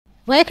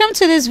Welcome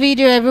to this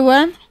video,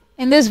 everyone.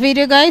 In this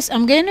video, guys,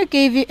 I'm going to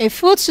give you a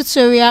full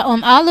tutorial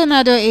on how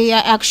Leonardo AI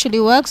actually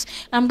works.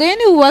 I'm going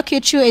to walk you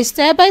through a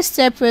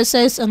step-by-step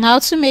process on how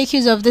to make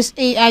use of this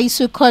AI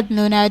tool called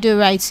Leonardo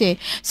right here.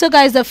 So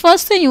guys, the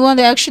first thing you want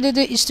to actually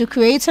do is to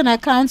create an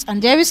account,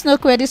 and there is no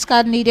credit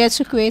card needed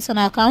to create an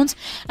account,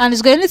 and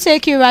it's going to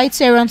take you right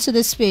here onto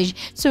this page.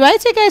 So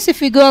right here, guys,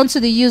 if you go onto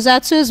the user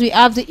tools, we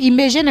have the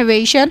image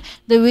generation,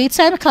 the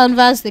real-time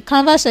canvas, the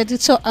canvas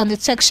editor, and the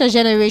texture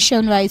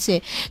generation right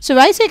here. So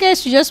right here,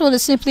 guys, you just want to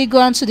simply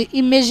go onto the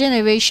image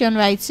generation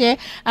right here,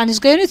 and it's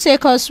going to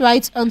take us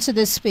right onto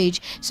this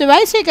page. So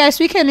right here, guys,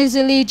 we can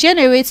easily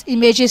generate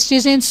images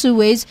using two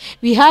ways.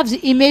 We have the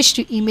image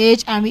to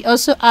image, and we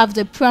also have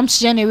the prompt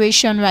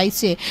generation right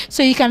here.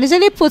 So you can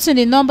easily put in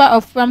the number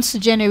of prompts to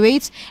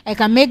generate. I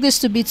can make this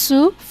to be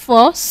 2,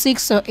 4,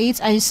 6, or 8,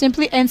 and you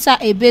simply enter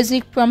a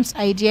basic prompt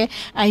idea,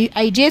 and you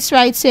ideate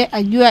right here,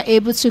 and you are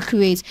able to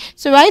create.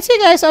 So right here,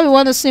 guys, all we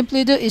want to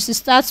simply do is to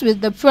start with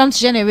the prompt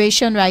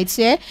generation right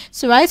here.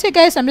 So right here,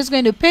 guys, I'm just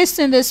going to paste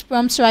in this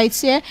prompt right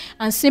here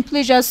and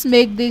simply just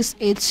make this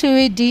a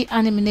 3D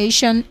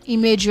animation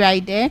image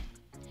right there.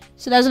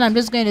 So that's what I'm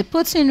just going to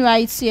put in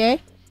right here.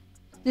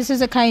 This is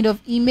the kind of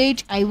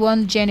image I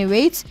want to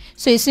generate.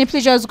 So you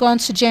simply just go on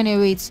to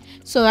generate.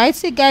 So right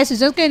here, guys,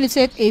 it's just going to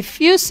take a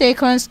few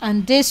seconds,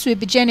 and this will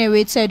be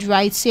generated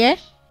right here.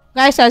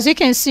 Guys, as you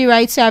can see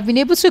right here, I've been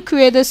able to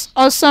create this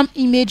awesome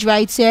image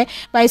right here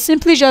by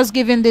simply just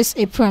giving this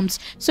a prompt.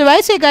 So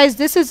right here, guys,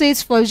 this is it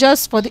for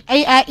the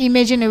AI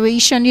image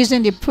generation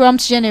using the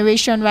prompt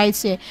generation right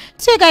here.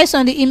 So guys,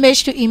 on the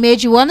image to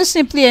image, you want to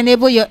simply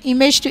enable your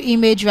image to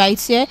image right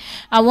here.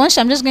 And once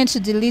I'm just going to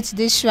delete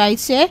this right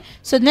here.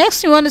 So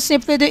next you want to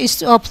simply do is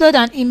to upload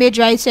an image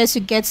right here to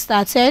get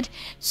started.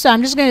 So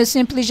I'm just going to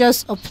simply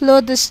just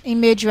upload this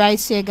image right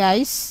here,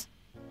 guys.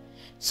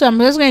 So I'm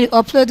just going to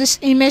upload this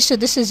image. So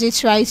this is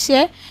it right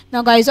here.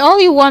 Now guys, all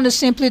you want to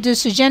simply do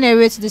to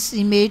generate this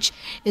image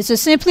is to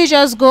simply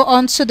just go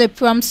onto the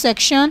prompt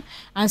section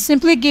and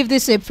simply give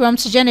this a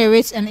prompt to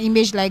generate an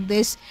image like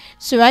this.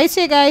 So right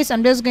here, guys,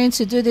 I'm just going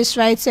to do this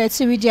right here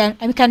to read, and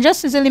we can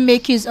just easily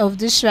make use of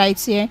this right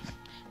here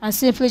and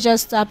simply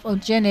just tap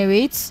on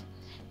generate,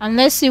 and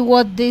let's see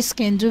what this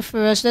can do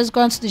for us. Let's go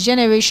onto the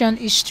generation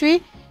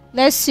history.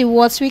 Let's see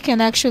what we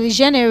can actually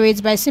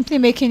generate by simply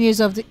making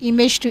use of the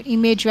image to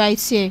image right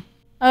here.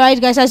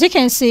 Alright, guys, as you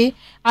can see,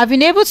 I've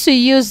been able to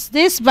use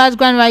this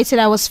background right here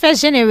that was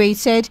first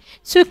generated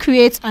to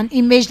create an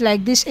image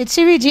like this, a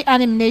 3D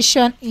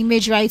animation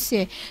image right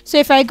here. So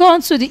if I go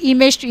onto the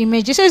image to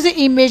image, this is the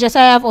image that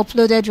I have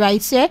uploaded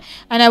right here,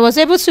 and I was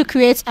able to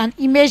create an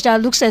image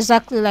that looks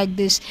exactly like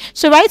this.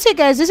 So right here,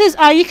 guys, this is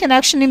how you can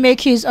actually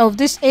make use of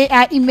this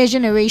AI image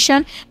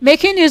generation,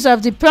 making use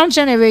of the prompt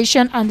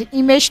generation and the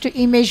image to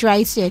image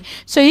right here.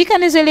 So you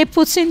can easily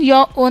put in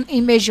your own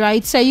image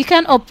right here. You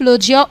can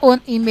upload your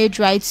own image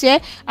right here,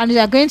 and you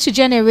are going to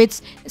generate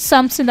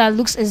something that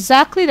looks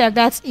exactly like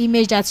that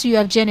image that you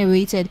have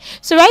generated.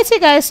 So right here,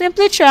 guys,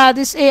 simply try out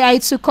this AI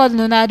tool called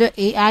Leonardo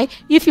AI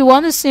if you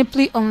want to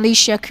simply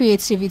unleash your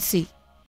creativity.